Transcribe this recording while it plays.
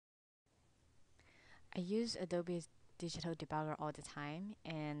I use Adobe Digital Debugger all the time,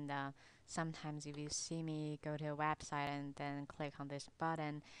 and sometimes if you see me go to a website and then click on this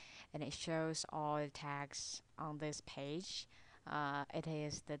button, and it shows all the tags on this page, it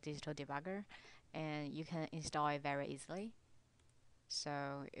is the Digital Debugger, and you can install it very easily.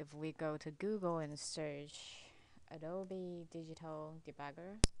 So if we go to Google and search Adobe Digital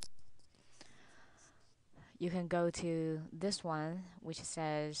Debugger, you can go to this one which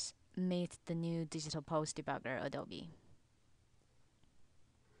says meet the new digital post debugger Adobe.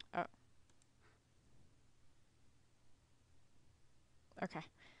 Oh, okay.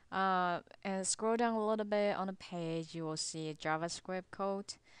 And scroll down a little bit on the page, you will see JavaScript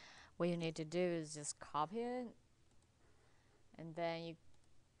code. What you need to do is just copy it, and then you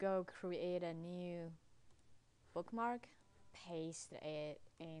go create a new bookmark, paste it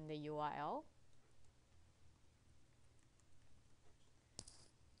in the URL,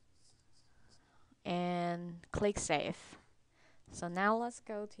 and click save. So now let's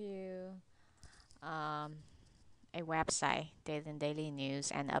go to um, a website, Daily and Daily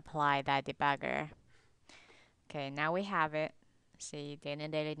News, and apply that debugger. Okay, now we have it. See, Daily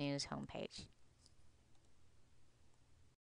and Daily News homepage.